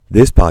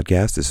This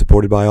podcast is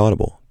supported by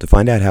Audible. To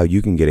find out how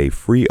you can get a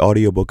free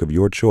audiobook of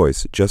your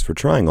choice just for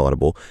trying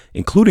Audible,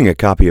 including a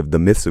copy of The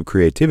Myths of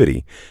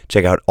Creativity,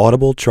 check out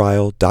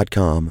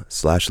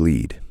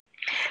audibletrial.com/lead.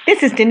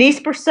 This is Denise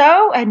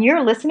Brousseau, and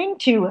you're listening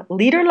to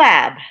Leader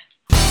Lab.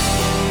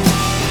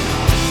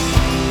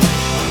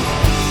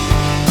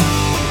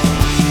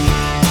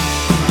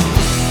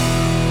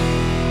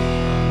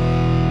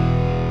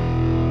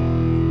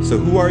 So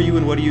who are you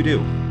and what do you do?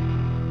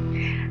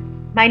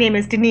 My name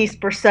is Denise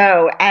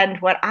Brousseau, and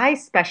what I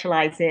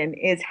specialize in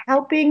is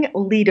helping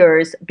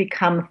leaders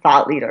become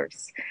thought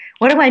leaders.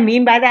 What do I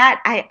mean by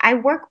that? I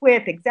work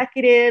with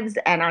executives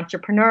and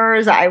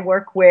entrepreneurs. I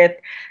work with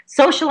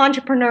social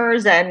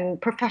entrepreneurs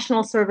and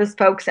professional service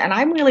folks, and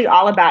I'm really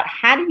all about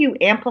how do you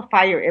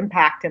amplify your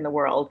impact in the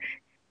world?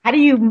 How do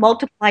you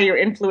multiply your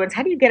influence?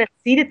 How do you get a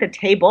seat at the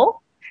table?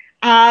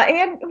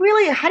 And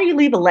really, how do you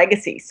leave a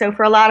legacy? So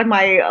for a lot of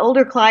my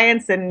older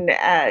clients and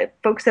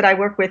folks that I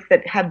work with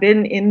that have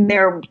been in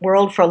their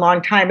world for a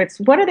long time, it's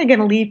what are they going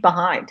to leave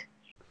behind?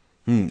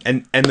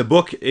 And the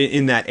book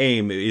in that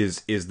aim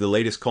is the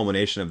latest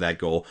culmination of that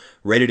goal,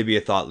 Ready to be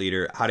a Thought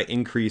Leader, How to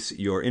Increase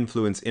Your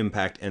Influence,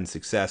 Impact, and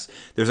Success.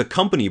 There's a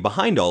company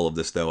behind all of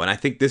this, though, and I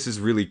think this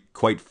is really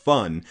quite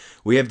fun.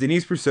 We have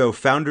Denise Brousseau,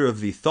 founder of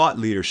the Thought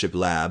Leadership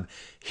Lab,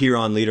 here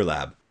on Leader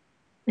Lab.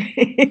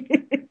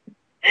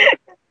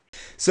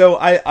 So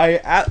I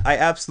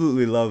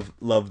absolutely love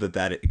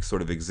that it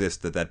sort of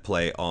exists, that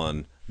play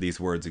on these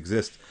words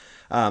exist.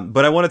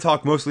 But I want to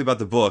talk mostly about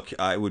the book.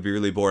 It would be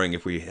really boring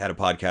if we had a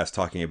podcast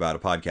talking about a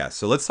podcast.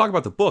 So let's talk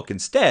about the book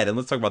instead, and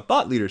let's talk about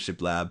Thought Leadership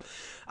Lab.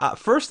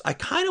 First, I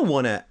kind of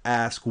want to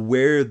ask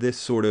where this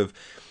sort of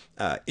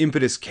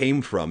impetus came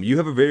from. You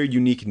have a very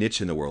unique niche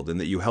in the world in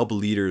that you help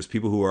leaders,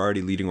 people who are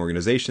already leading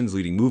organizations,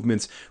 leading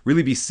movements,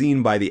 really be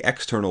seen by the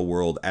external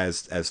world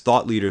as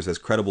thought leaders, as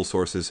credible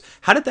sources.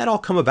 How did that all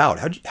come about?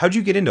 How'd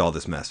you get into all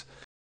this mess?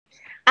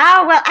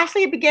 Well,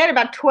 actually, it began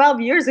about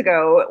 12 years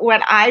ago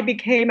when I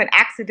became an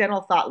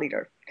accidental thought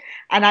leader.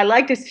 And I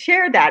like to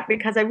share that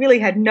because I really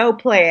had no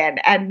plan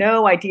and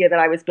no idea that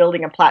I was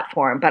building a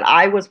platform. But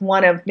I was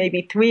one of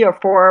maybe 3 or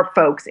 4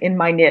 folks in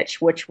my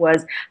niche, which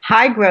was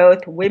high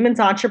growth, women's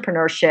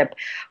entrepreneurship,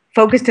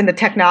 focused in the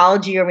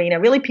technology arena,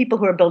 really people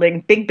who are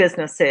building big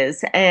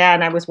businesses.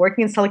 And I was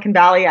working in Silicon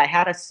Valley. I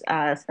had a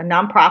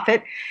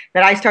nonprofit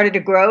that I started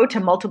to grow to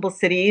multiple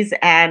cities.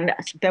 And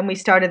then we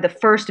started the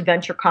first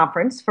venture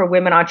conference for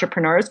women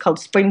entrepreneurs called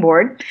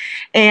Springboard.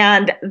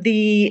 And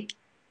the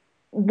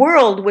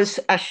world was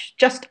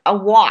just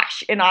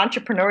awash in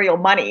entrepreneurial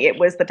money. It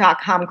was the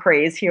dot-com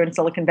craze here in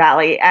Silicon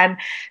Valley. And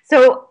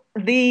so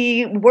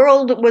the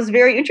world was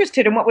very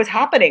interested in what was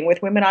happening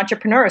with women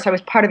entrepreneurs. I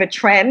was part of a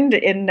trend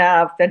in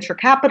venture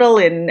capital,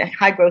 in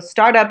high-growth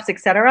startups, et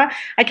cetera.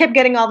 I kept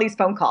getting all these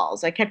phone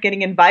calls. I kept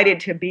getting invited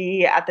to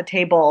be at the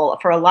table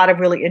for a lot of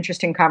really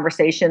interesting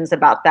conversations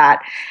about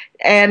that.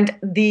 And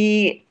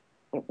the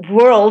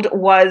world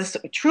was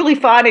truly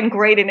fun and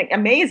great and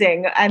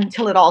amazing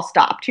until it all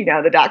stopped. You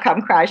know, the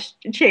dot-com crash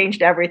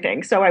changed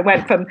everything. So I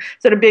went from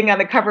sort of being on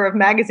the cover of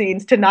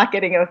magazines to not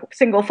getting a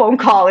single phone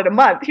call in a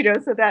month,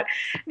 so that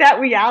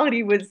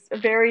reality was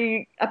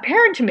very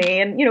apparent to me.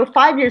 And,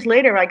 5 years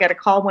later, I got a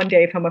call one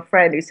day from a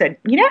friend who said,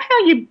 you know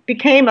how you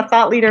became a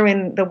thought leader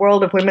in the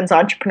world of women's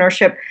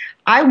entrepreneurship?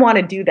 I want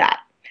to do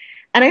that.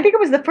 And I think it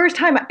was the first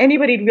time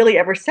anybody had really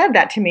ever said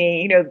that to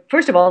me.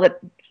 First of all,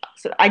 that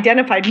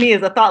identified me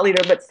as a thought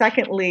leader, but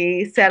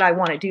secondly said, I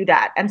want to do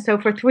that. And so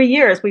for 3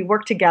 years, we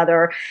worked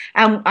together,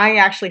 and I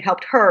actually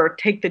helped her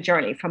take the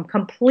journey from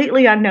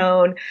completely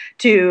unknown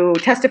to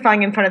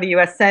testifying in front of the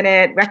U.S.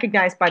 Senate,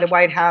 recognized by the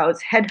White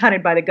House,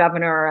 headhunted by the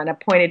governor, and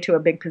appointed to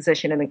a big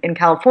position in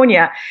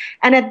California.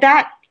 And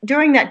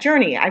during that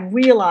journey, I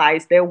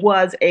realized there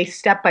was a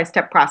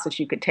step-by-step process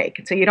you could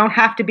take. So you don't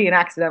have to be an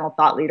accidental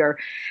thought leader.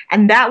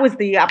 And that was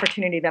the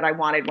opportunity that I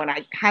wanted when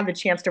I had the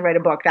chance to write a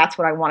book. That's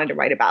what I wanted to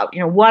write about.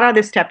 What are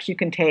the steps you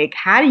can take?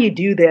 How do you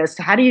do this?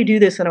 How do you do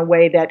this in a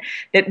way that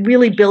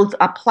really builds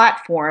a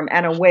platform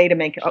and a way to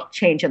make a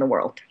change in the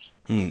world?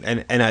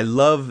 And I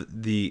love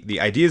the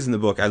ideas in the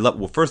book.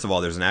 Well, first of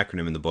all, there's an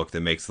acronym in the book that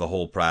makes the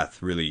whole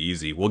path really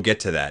easy. We'll get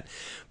to that.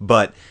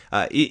 But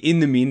in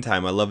the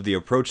meantime, I love the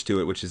approach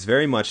to it, which is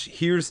very much,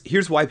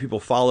 here's why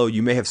people follow.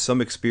 You may have some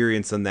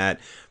experience on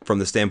that from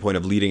the standpoint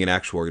of leading an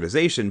actual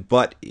organization,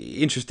 but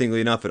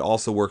interestingly enough, it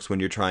also works when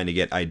you're trying to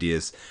get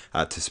ideas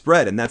to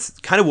spread. And that's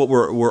kind of what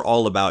we're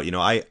all about.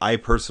 I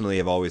personally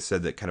have always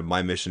said that kind of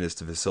my mission is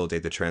to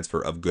facilitate the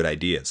transfer of good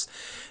ideas.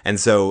 And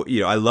so,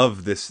 I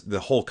love the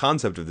whole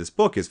concept of this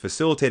book is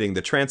facilitating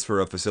the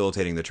transfer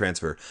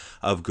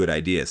of good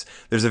ideas.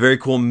 There's a very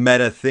cool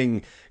meta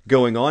thing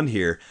going on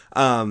here.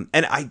 And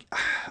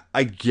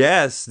I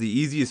guess the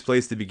easiest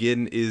place to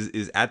begin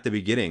is at the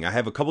beginning. I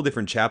have a couple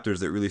different chapters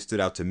that really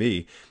stood out to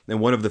me. And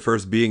one of the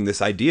first being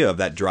this idea of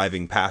that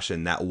driving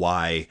passion, that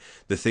why,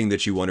 the thing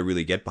that you want to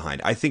really get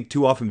behind. I think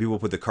too often people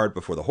put the cart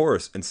before the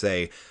horse and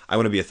say, I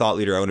want to be a thought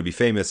leader. I want to be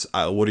famous.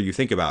 What do you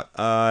think about?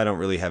 I don't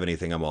really have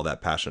anything I'm all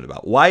that passionate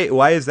about.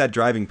 Why is that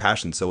driving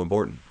passion so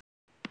important?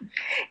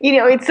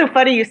 It's so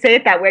funny you say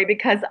it that way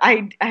because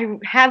I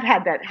have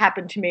had that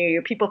happen to me.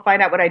 People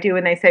find out what I do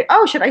and they say,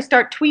 "Oh, should I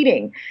start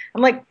tweeting?"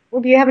 I'm like,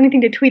 "Well, do you have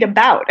anything to tweet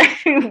about?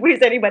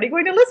 Is anybody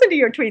going to listen to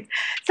your tweets?"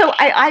 So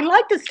I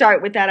like to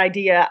start with that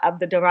idea of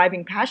the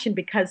deriving passion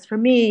because for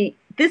me,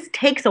 this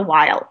takes a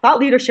while. Thought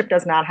leadership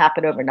does not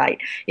happen overnight.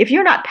 If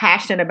you're not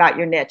passionate about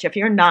your niche, if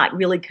you're not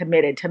really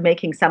committed to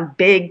making some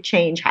big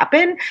change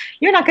happen,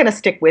 you're not going to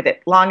stick with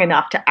it long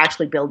enough to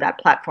actually build that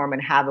platform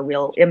and have a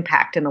real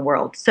impact in the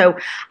world. So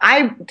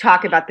I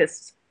talk about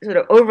this sort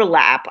of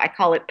overlap. I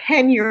call it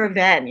Penn your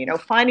Venn,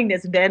 finding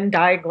this Venn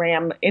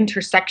diagram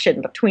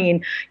intersection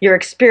between your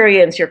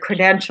experience, your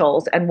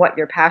credentials, and what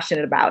you're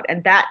passionate about.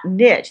 And that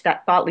niche,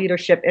 that thought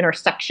leadership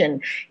intersection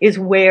is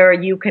where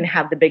you can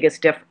have the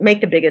biggest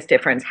make the biggest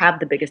difference, have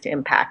the biggest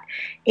impact.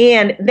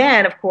 And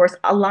then, of course,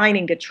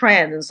 aligning to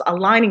trends,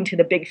 aligning to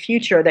the big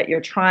future that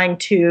you're trying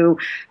to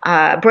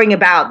bring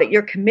about, that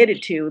you're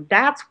committed to,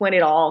 that's when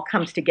it all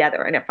comes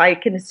together. And if I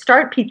can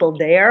start people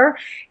there,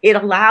 it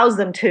allows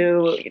them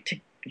to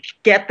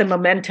get the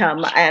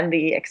momentum and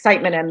the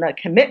excitement and the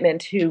commitment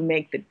to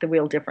make the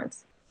real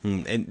difference.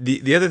 And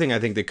the other thing I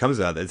think that comes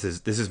out of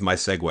this is my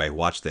segue.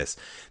 Watch this.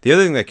 The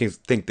other thing that I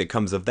think that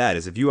comes of that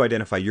is if you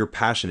identify your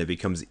passion, it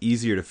becomes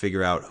easier to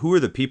figure out who are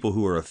the people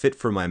who are a fit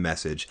for my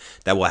message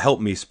that will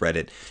help me spread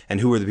it, and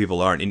who are the people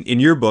who aren't. In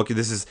your book,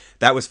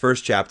 that was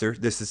first chapter.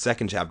 This is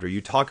second chapter. You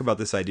talk about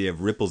this idea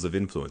of ripples of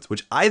influence,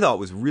 which I thought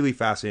was really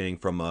fascinating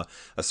from a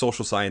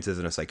social sciences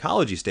and a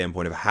psychology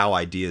standpoint of how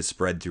ideas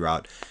spread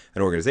throughout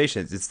an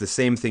organization. It's the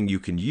same thing you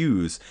can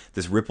use,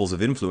 this ripples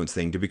of influence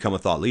thing, to become a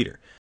thought leader.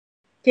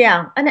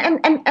 Yeah,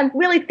 and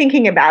really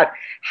thinking about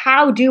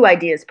how do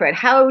ideas spread?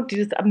 How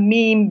does a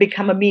meme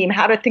become a meme?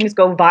 How do things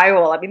go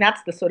viral? I mean,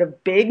 that's the sort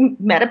of big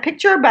meta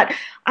picture, but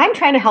I'm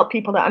trying to help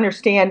people to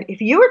understand if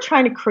you are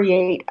trying to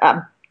create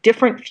a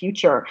different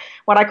future,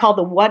 what I call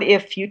the what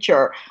if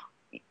future,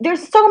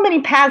 there's so many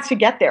paths to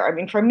get there. I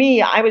mean, for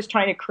me, I was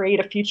trying to create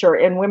a future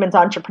in women's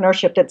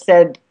entrepreneurship that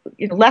said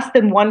less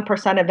than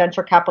 1% of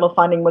venture capital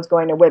funding was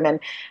going to women.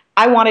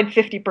 I wanted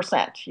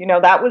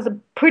 50%. That was a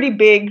pretty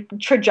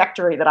big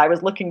trajectory that I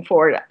was looking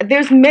for.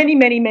 There's many,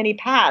 many, many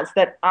paths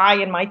that I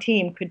and my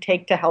team could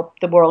take to help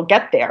the world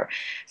get there.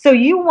 So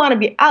you want to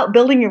be out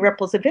building your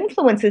ripples of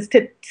influences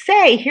to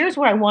say, here's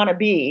where I want to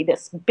be,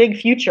 this big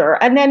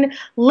future, and then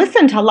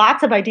listen to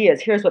lots of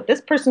ideas. Here's what this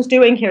person's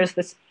doing. Here's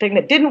this thing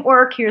that didn't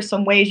work. Here's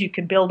some ways you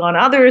could build on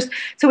others.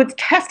 So it's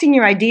testing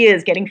your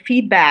ideas, getting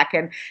feedback,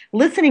 and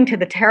listening to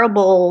the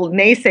terrible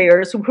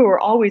naysayers who are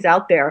always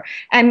out there,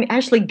 and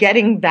actually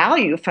getting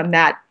value from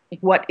that,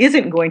 what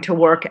isn't going to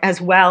work,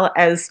 as well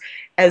as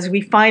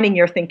refining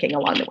your thinking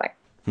along the way.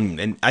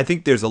 And I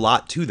think there's a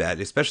lot to that,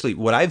 especially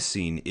what I've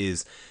seen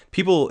is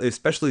people,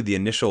 especially the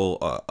initial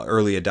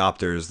early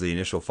adopters, the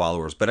initial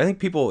followers, but I think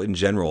people in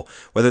general,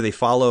 whether they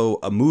follow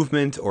a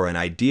movement or an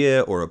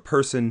idea or a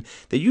person,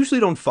 they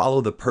usually don't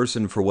follow the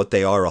person for what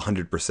they are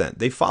 100%.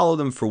 They follow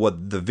them for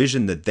what the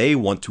vision that they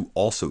want to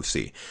also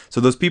see.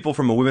 So those people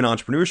from a women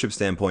entrepreneurship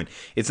standpoint,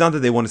 it's not that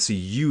they want to see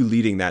you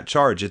leading that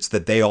charge, it's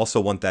that they also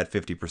want that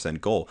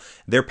 50% goal.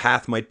 Their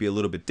path might be a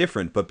little bit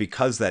different, but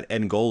because that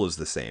end goal is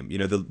the same,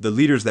 the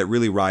leaders that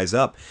really rise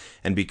up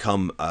and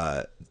become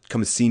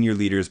senior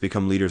leaders,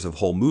 become leaders of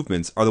whole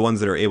movements, are the ones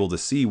that are able to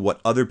see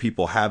what other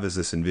people have as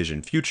this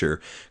envisioned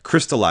future,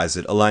 crystallize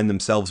it, align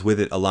themselves with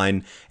it,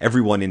 align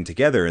everyone in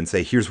together, and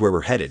say, here's where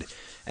we're headed.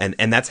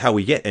 And that's how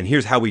we get, and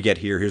here's how we get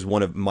here. Here's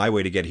one of my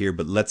way to get here,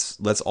 but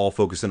let's all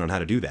focus in on how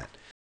to do that.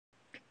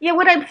 Yeah,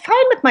 what I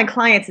find with my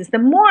clients is the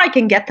more I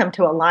can get them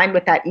to align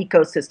with that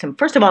ecosystem,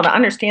 first of all, to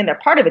understand they're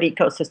part of an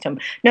ecosystem,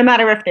 no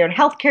matter if they're in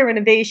healthcare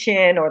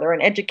innovation or they're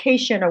in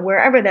education or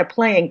wherever they're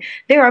playing,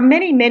 there are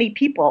many, many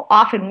people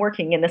often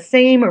working in the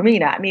same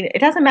arena. I mean, it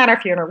doesn't matter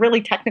if you're in a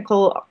really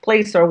technical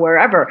place or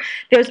wherever,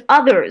 there's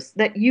others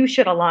that you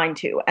should align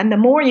to. And the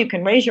more you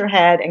can raise your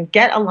head and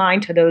get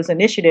aligned to those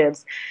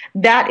initiatives,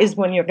 that is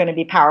when you're going to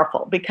be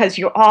powerful, because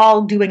you're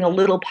all doing a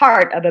little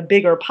part of a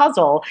bigger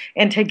puzzle,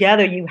 and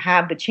together you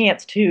have the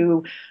chance to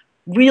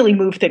really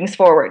move things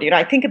forward.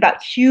 I think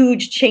about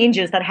huge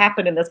changes that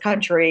happened in this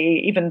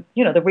country, even,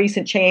 the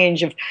recent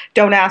change of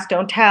don't ask,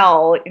 don't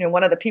tell.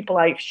 One of the people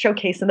I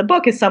showcase in the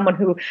book is someone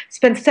who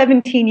spent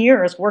 17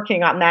 years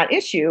working on that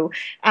issue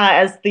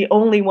as the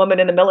only woman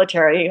in the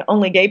military,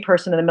 only gay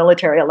person in the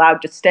military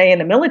allowed to stay in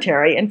the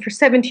military. And for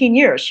 17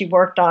 years, she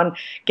worked on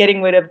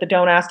getting rid of the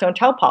don't ask, don't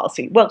tell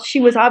policy. Well, she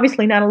was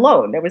obviously not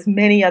alone. There was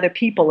many other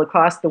people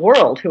across the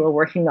world who were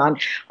working on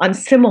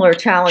similar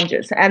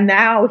challenges. And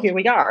now here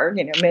we are,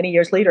 many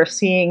years later,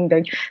 seeing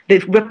the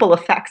ripple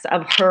effects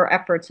of her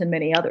efforts and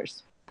many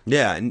others.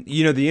 Yeah, and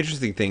the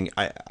interesting thing,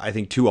 I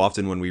think too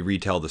often when we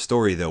retell the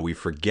story, though, we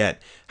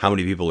forget how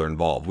many people are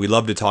involved. We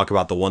love to talk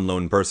about the one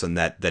lone person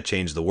that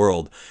changed the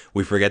world.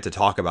 We forget to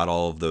talk about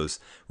all of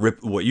those,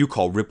 what you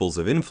call ripples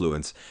of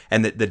influence.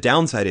 And the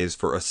downside is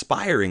for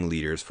aspiring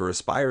leaders, for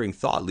aspiring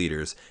thought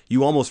leaders,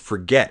 you almost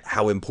forget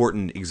how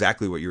important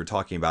exactly what you were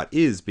talking about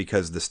is,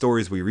 because the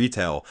stories we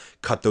retell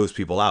cut those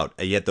people out,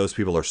 and yet those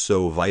people are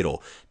so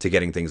vital to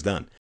getting things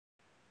done.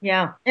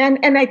 Yeah.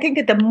 And I think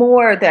that the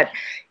more that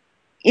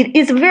it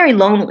is very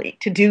lonely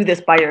to do this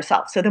by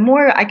yourself. So the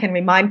more I can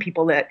remind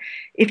people that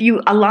if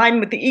you align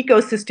with the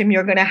ecosystem,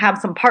 you're going to have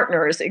some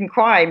partners in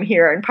crime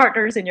here and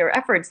partners in your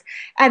efforts.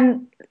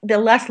 And the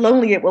less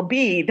lonely it will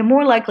be, the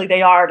more likely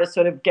they are to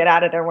sort of get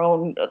out of their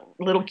own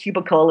little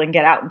cubicle and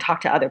get out and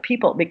talk to other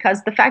people.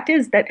 Because the fact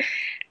is that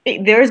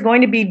there's going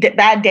to be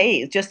bad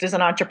days, just as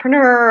an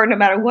entrepreneur, no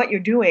matter what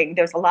you're doing,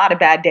 there's a lot of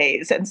bad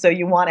days. And so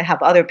you want to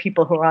have other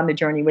people who are on the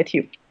journey with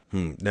you.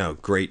 No,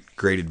 great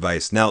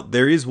advice. Now,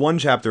 there is one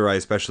chapter I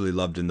especially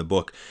loved in the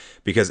book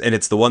and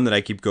it's the one that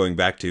I keep going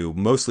back to,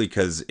 mostly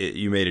because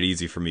you made it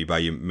easy for me by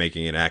you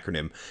making an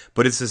acronym,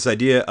 but it's this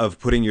idea of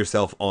putting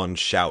yourself on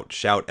Shout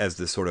as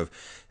this sort of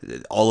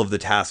all of the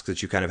tasks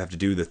that you kind of have to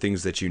do, the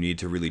things that you need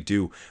to really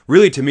do.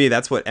 Really, to me,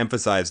 that's what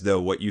emphasized, though,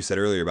 what you said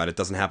earlier about it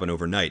doesn't happen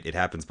overnight. It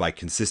happens by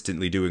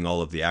consistently doing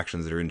all of the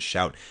actions that are in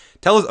Shout.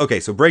 Tell us, okay,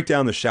 so break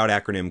down the Shout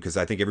acronym, because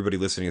I think everybody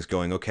listening is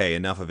going, okay,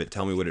 enough of it,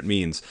 tell me what it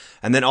means.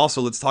 And then also,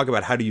 let's talk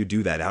about how do you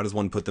do that? How does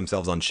one put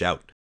themselves on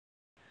Shout?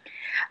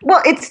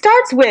 Well, it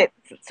starts with,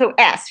 so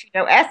S,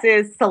 S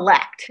is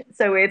select.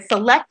 So it's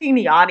selecting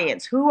the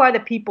audience. Who are the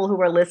people who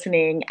are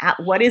listening?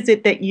 What is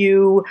it that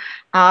you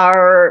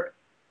are,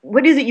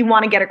 what is it you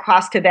want to get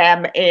across to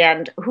them,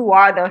 and who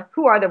are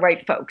the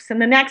right folks? And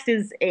the next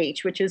is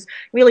H, which is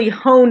really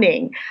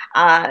honing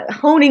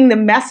the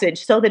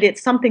message so that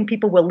it's something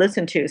people will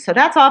listen to. So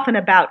that's often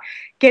about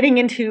getting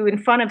in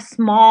front of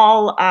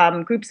small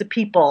groups of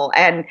people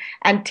and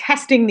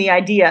testing the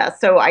idea.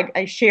 So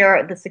I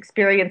share this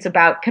experience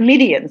about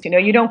comedians.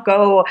 You don't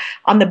go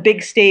on the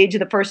big stage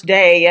the first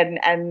day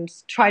and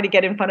try to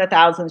get in front of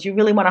thousands. You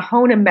really want to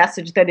hone a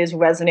message that is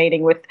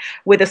resonating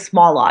with a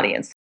small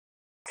audience.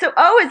 So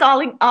O is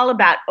all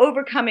about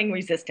overcoming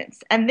resistance.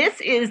 And this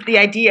is the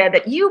idea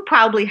that you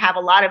probably have a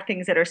lot of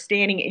things that are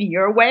standing in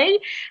your way.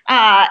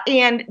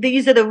 And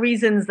these are the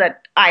reasons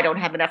that I don't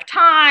have enough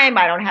time,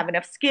 I don't have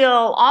enough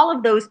skill, all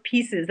of those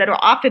pieces that are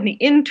often the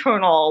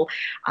internal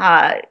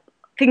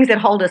things that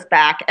hold us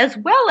back, as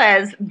well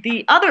as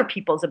the other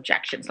people's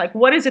objections. Like,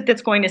 what is it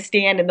that's going to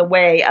stand in the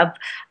way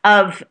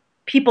of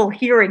people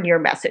hearing your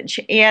message?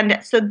 And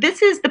so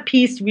this is the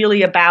piece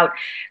really about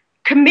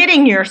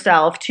committing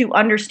yourself to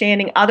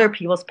understanding other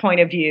people's point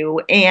of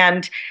view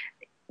and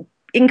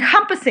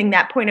encompassing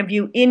that point of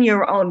view in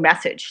your own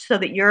message, so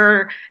that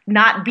you're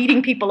not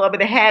beating people over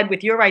the head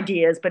with your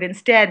ideas, but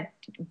instead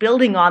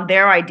building on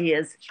their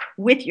ideas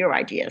with your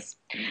ideas.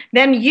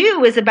 Then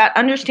U is about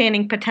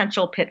understanding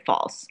potential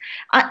pitfalls.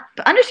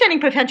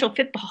 Understanding potential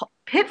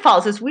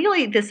pitfalls is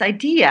really this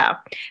idea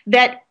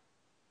that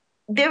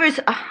there is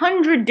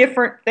 100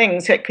 different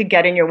things that could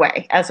get in your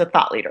way as a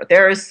thought leader.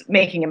 There's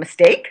making a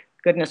mistake.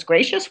 Goodness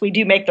gracious, we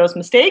do make those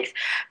mistakes.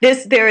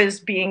 There is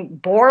being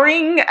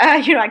boring.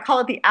 I call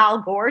it the Al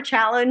Gore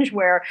challenge,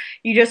 where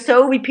you just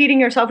so repeating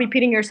yourself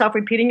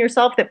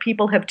that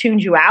people have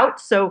tuned you out.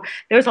 So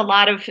there's a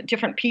lot of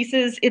different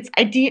pieces. It's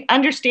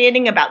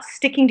understanding about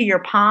sticking to your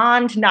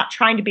pond, not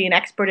trying to be an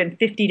expert in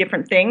 50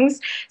 different things.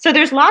 So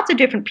there's lots of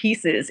different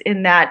pieces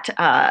in that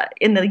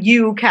in the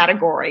U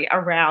category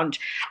around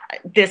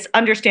this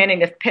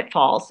understanding of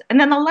pitfalls. And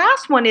then the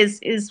last one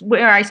is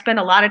where I spend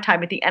a lot of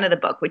time at the end of the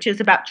book, which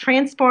is about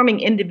transforming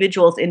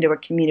individuals into a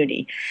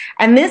community.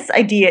 And this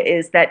idea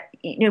is that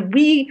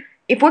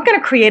if we're going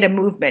to create a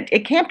movement,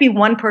 it can't be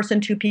one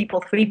person, two people,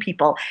 three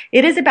people.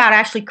 It is about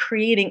actually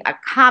creating a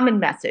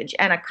common message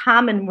and a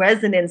common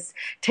resonance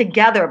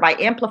together by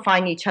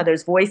amplifying each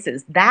other's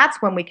voices.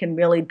 That's when we can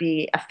really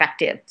be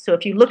effective. So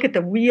if you look at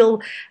the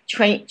real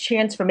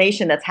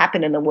transformation that's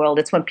happened in the world,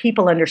 it's when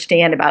people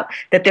understand about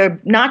that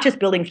they're not just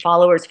building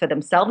followers for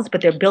themselves,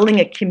 but they're building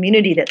a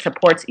community that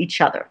supports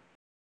each other.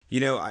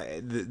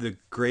 The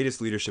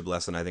greatest leadership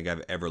lesson I think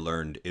I've ever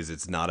learned is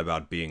it's not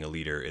about being a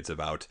leader. It's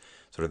about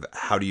sort of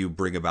how do you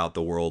bring about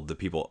the world the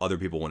people other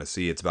people want to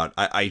see. It's about,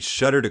 I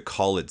shudder to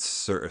call it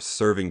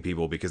serving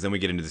people, because then we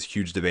get into this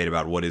huge debate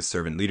about what is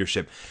servant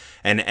leadership.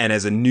 And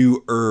as a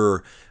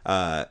newer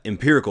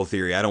empirical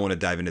theory, I don't want to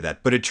dive into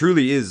that, but it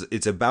truly is.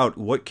 It's about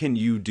what can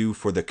you do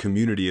for the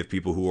community of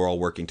people who are all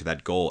working to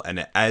that goal.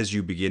 And as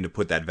you begin to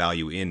put that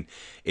value in,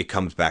 it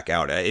comes back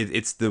out.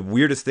 It's the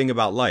weirdest thing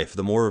about life.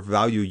 The more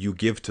value you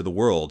give to the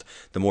world,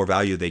 the more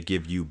value they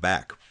give you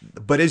back.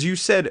 But as you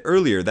said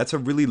earlier, that's a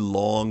really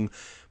long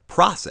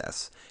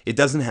process. It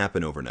doesn't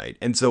happen overnight.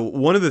 And so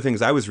one of the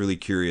things I was really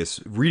curious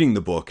reading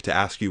the book to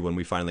ask you when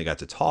we finally got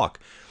to talk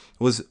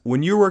was,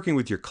 when you're working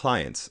with your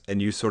clients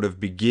and you sort of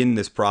begin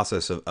this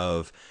process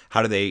of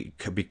how do they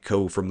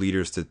go from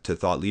leaders to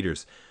thought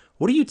leaders,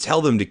 what do you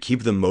tell them to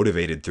keep them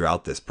motivated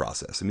throughout this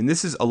process? I mean,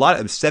 this is a lot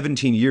of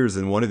 17 years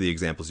in one of the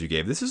examples you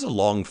gave. This is a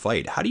long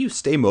fight. How do you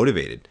stay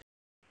motivated?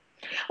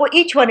 Well,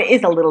 each one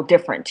is a little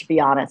different, to be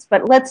honest.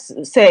 But let's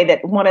say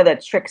that one of the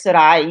tricks that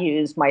I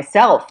use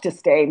myself to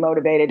stay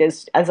motivated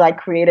is as I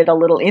created a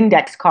little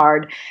index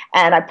card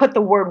and I put the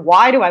word,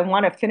 why do I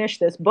want to finish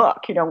this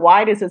book?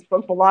 Why does this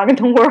book belong in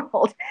the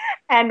world?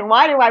 And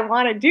why do I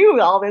want to do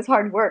all this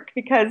hard work?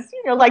 Because,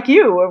 like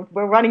you,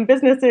 we're running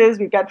businesses,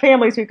 we've got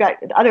families, we've got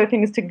other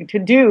things to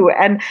do.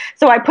 And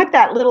so I put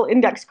that little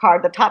index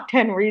card, the top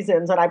 10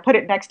 reasons, and I put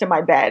it next to my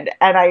bed.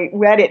 And I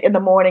read it in the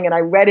morning and I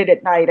read it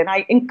at night. And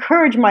I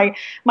encourage my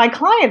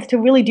clients to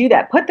really do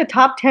that. Put the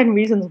top 10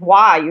 reasons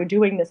why you're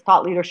doing this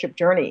thought leadership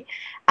journey.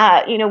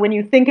 When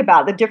you think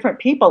about the different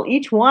people,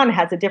 each one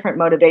has a different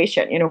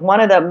motivation. One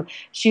of them,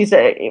 she's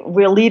a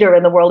real leader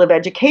in the world of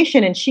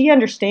education, and she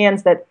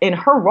understands that in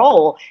her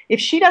role, if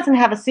she doesn't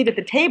have a seat at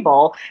the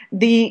table,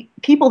 the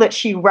people that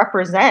she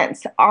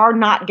represents are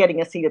not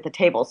getting a seat at the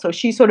table. So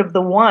she's sort of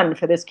the one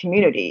for this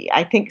community.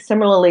 I think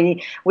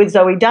similarly with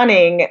Zoe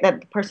Dunning,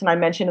 that the person I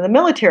mentioned in the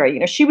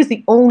military, she was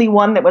the only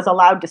one that was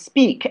allowed to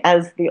speak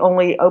as the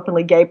only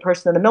openly gay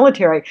person in the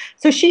military.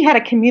 So she had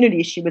a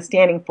community she was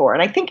standing for.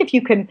 And I think if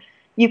you can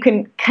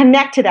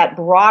connect to that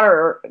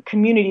broader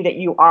community that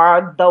you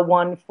are the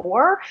one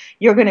for,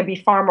 you're going to be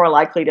far more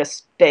likely to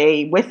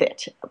stay with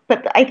it.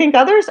 But I think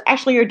others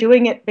actually are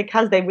doing it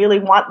because they really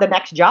want the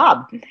next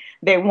job.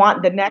 They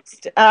want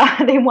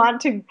they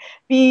want to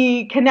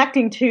be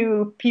connecting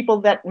to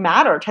people that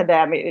matter to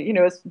them.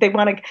 They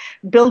want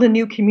to build a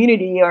new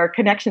community or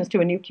connections to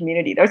a new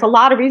community. There's a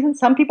lot of reasons.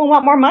 Some people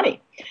want more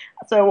money.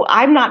 So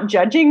I'm not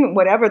judging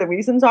whatever the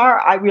reasons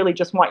are. I really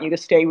just want you to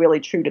stay really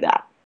true to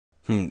that.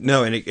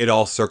 No, and it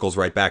all circles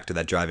right back to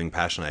that driving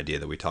passion idea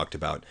that we talked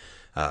about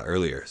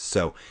earlier.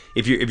 So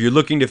if you're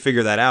looking to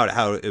figure that out,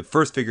 how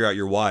first figure out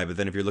your why, but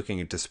then if you're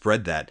looking to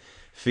spread that,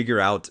 figure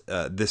out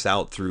this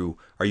out through,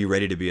 are you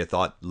ready to be a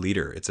thought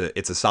leader?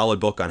 It's a solid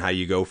book on how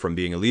you go from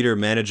being a leader,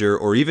 manager,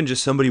 or even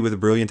just somebody with a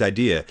brilliant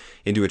idea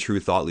into a true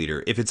thought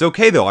leader. If it's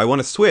okay though, I want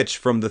to switch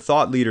from the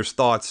thought leader's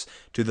thoughts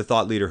to the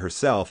thought leader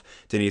herself.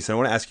 Denise, I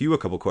want to ask you a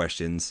couple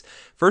questions.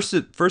 First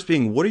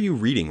being, what are you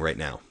reading right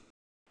now?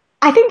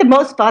 I think the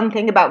most fun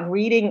thing about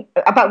writing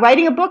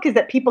a book is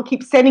that people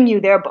keep sending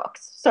you their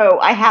books. So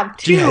I have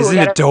two. Gee, isn't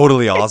it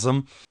totally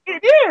awesome?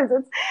 It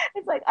is.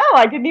 It's like, oh,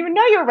 I didn't even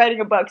know you were writing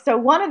a book. So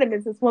one of them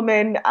is this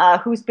woman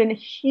who's been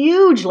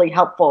hugely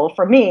helpful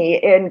for me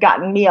in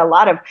gotten me a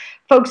lot of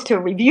folks to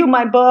review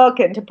my book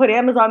and to put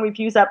Amazon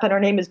reviews up. And her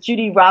name is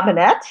Judy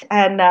Robinette.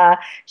 And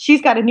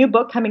she's got a new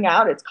book coming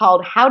out. It's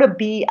called How to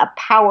Be a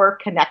Power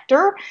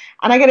Connector.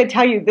 And I got to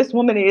tell you, this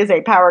woman is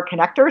a power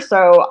connector.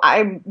 So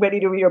I'm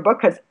ready to read her book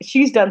because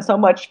she's done so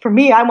much for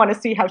me. I want to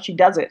see how she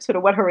does it, sort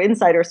of what her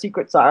insider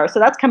secrets are. So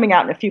that's coming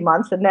out in a few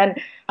months. And then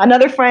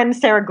another friend,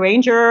 Sarah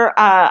Granger,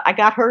 I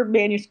got her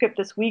manuscript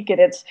this week, and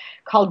it's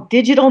called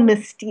Digital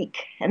Mystique.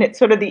 And it's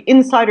sort of the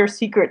insider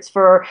secrets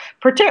for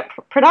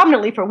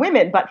predominantly for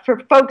women, but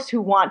for folks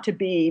who want to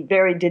be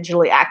very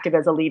digitally active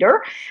as a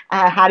leader.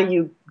 How do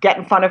you get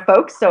in front of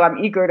folks? So I'm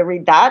eager to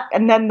read that.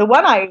 And then the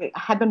one I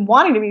had been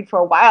wanting to read for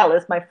a while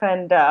is my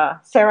friend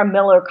Sarah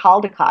Miller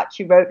Caldecott.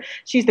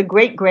 She's the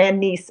great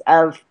grandniece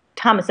of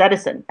Thomas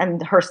Edison,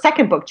 and her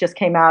second book just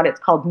came out. It's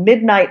called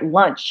Midnight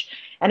Lunch,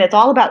 and it's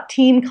all about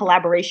team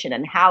collaboration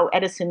and how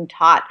Edison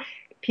taught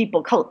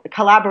people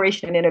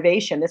collaboration and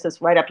innovation. This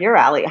is right up your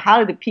alley.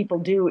 How do people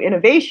do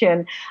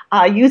innovation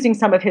using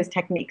some of his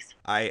techniques?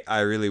 I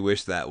really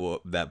wish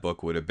that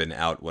book would have been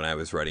out when I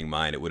was writing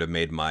mine. It would have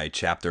made my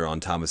chapter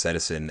on Thomas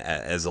Edison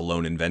as a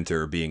lone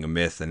inventor being a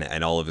myth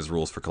and all of his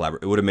rules for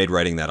collaboration. It would have made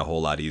writing that a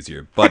whole lot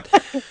easier. But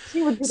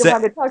she would be the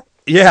one to talk.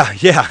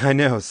 Yeah, I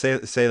know. Say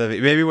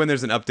maybe when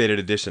there's an updated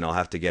edition, I'll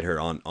have to get her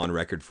on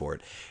record for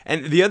it.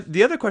 And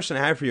the other question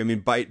I have for you, I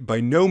mean,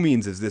 by no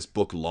means is this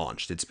book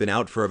launched. It's been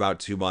out for about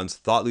 2 months.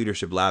 Thought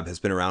Leadership Lab has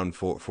been around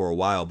for a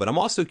while, but I'm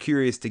also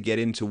curious to get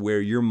into where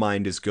your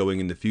mind is going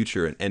in the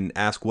future and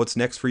ask what's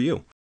next for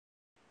you.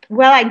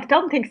 Well, I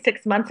don't think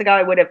 6 months ago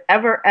I would have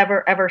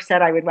ever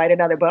said I would write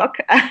another book.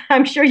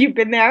 I'm sure you've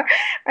been there,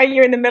 right?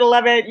 You're in the middle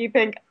of it. You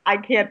think, I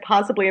can't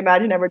possibly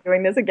imagine ever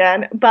doing this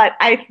again. But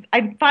I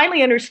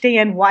finally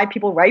understand why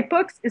people write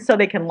books is so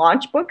they can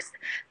launch books.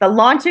 The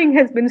launching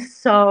has been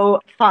so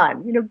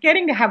fun.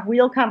 Getting to have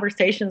real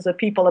conversations with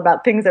people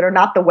about things that are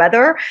not the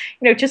weather,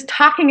 just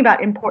talking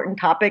about important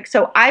topics.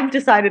 So I've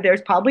decided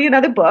there's probably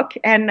another book.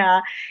 And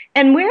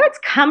where it's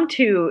come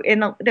to,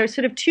 there's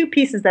sort of two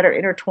pieces that are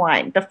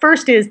intertwined. The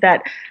first is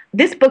that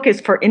this book is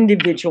for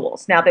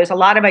individuals. Now, there's a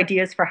lot of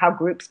ideas for how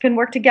groups can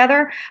work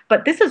together,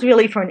 but this is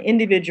really for an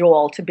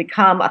individual to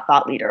become a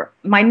thought leader.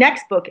 My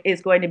next book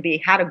is going to be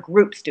how do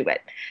groups do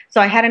it.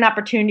 So I had an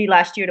opportunity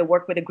last year to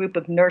work with a group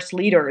of nurse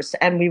leaders,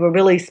 and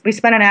we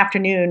spent an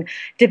afternoon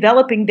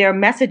developing their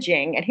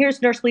messaging. And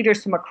here's nurse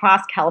leaders from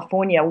across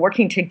California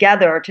working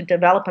together to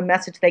develop a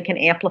message they can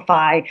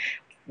amplify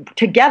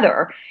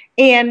together.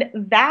 And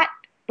that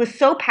was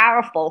so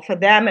powerful for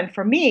them and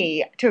for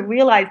me to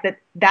realize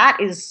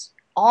that is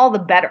all the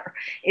better,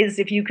 is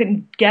if you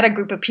can get a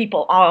group of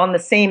people on the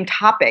same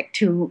topic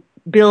to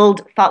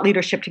build thought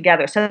leadership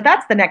together. So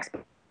that's the next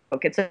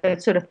It's a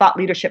sort of thought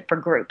leadership for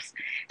groups.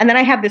 And then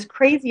I have this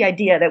crazy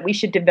idea that we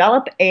should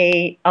develop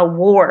a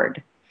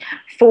award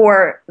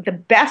for the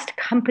best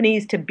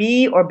companies to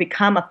be or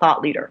become a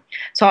thought leader.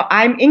 So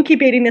I'm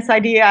incubating this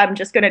idea. I'm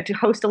just going to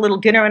host a little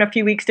dinner in a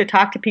few weeks to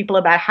talk to people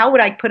about how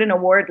would I put an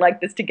award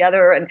like this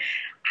together. And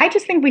I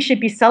just think we should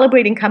be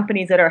celebrating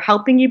companies that are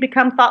helping you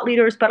become thought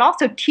leaders, but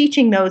also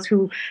teaching those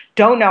who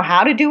don't know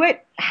how to do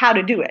it.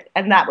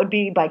 And that would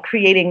be by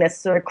creating this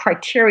sort of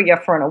criteria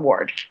for an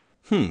award.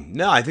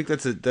 No, I think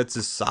that's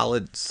a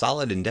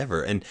solid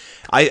endeavor, and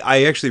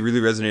I actually really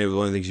resonated with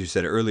one of the things you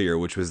said earlier,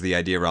 which was the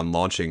idea around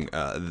launching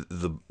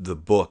the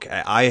book.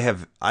 I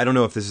don't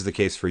know if this is the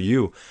case for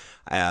you,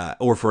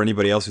 or for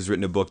anybody else who's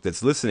written a book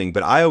that's listening,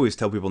 but I always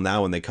tell people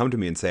now when they come to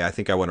me and say, I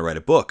think I want to write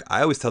a book,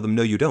 I always tell them,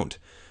 no, you don't.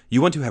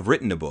 You want to have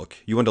written a book.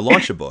 You want to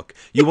launch a book.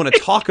 You want to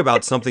talk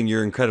about something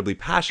you're incredibly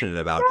passionate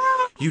about.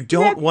 You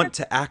don't want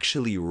to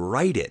actually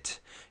write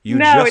it. You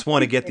just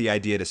want to get the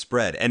idea to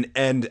spread.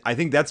 And I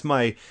think that's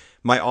my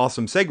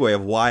awesome segue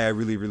of why I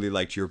really, really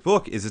liked your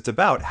book is it's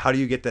about how do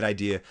you get that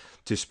idea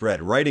to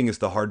spread. Writing is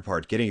the hard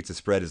part. Getting it to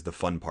spread is the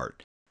fun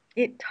part.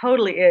 It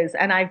totally is.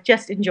 And I've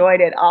just enjoyed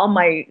it. All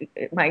my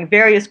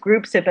various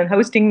groups have been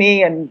hosting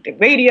me and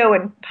radio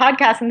and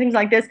podcasts and things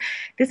like this.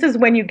 This is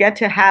when you get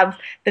to have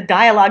the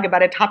dialogue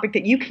about a topic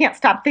that you can't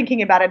stop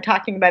thinking about and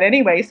talking about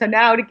anyway. So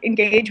now to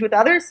engage with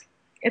others,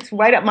 it's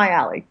right up my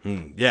alley.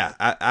 Yeah,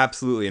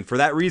 absolutely. And for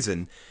that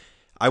reason,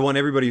 I want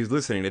everybody who's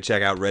listening to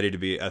check out Ready to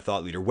Be a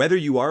Thought Leader. Whether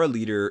you are a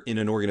leader in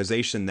an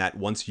organization that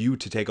wants you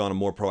to take on a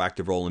more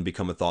proactive role and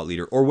become a thought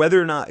leader, or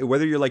whether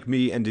you're like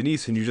me and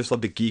Denise and you just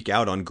love to geek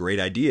out on great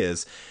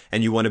ideas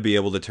and you want to be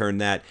able to turn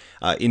that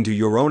into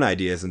your own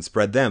ideas and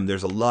spread them,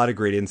 there's a lot of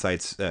great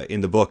insights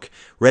in the book.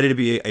 Ready to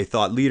Be a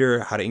Thought Leader,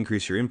 How to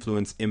Increase Your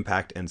Influence,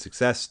 Impact, and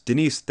Success.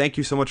 Denise, thank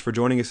you so much for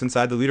joining us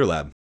inside the Leader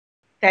Lab.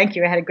 Thank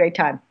you. I had a great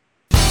time.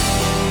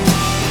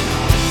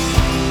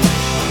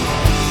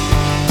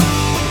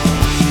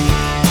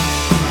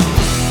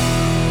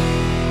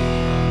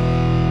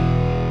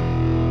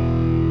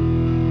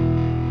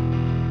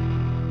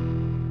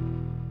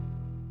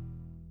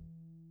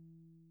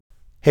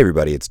 Hey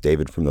everybody, it's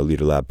David from the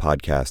Leader Lab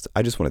podcast.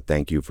 I just want to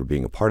thank you for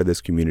being a part of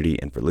this community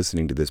and for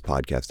listening to this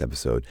podcast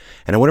episode.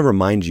 And I want to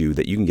remind you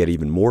that you can get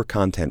even more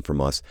content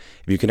from us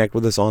if you connect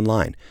with us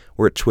online.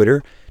 We're at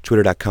Twitter,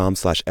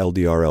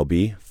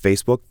 twitter.com/LDRLB,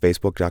 Facebook,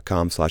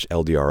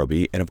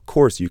 facebook.com/LDRLB. And of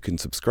course, you can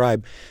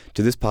subscribe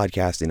to this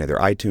podcast in either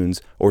iTunes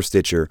or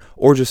Stitcher,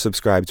 or just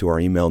subscribe to our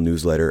email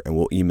newsletter and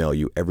we'll email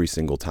you every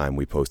single time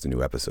we post a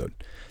new episode.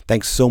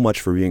 Thanks so much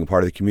for being a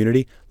part of the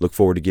community. Look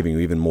forward to giving you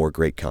even more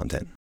great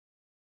content.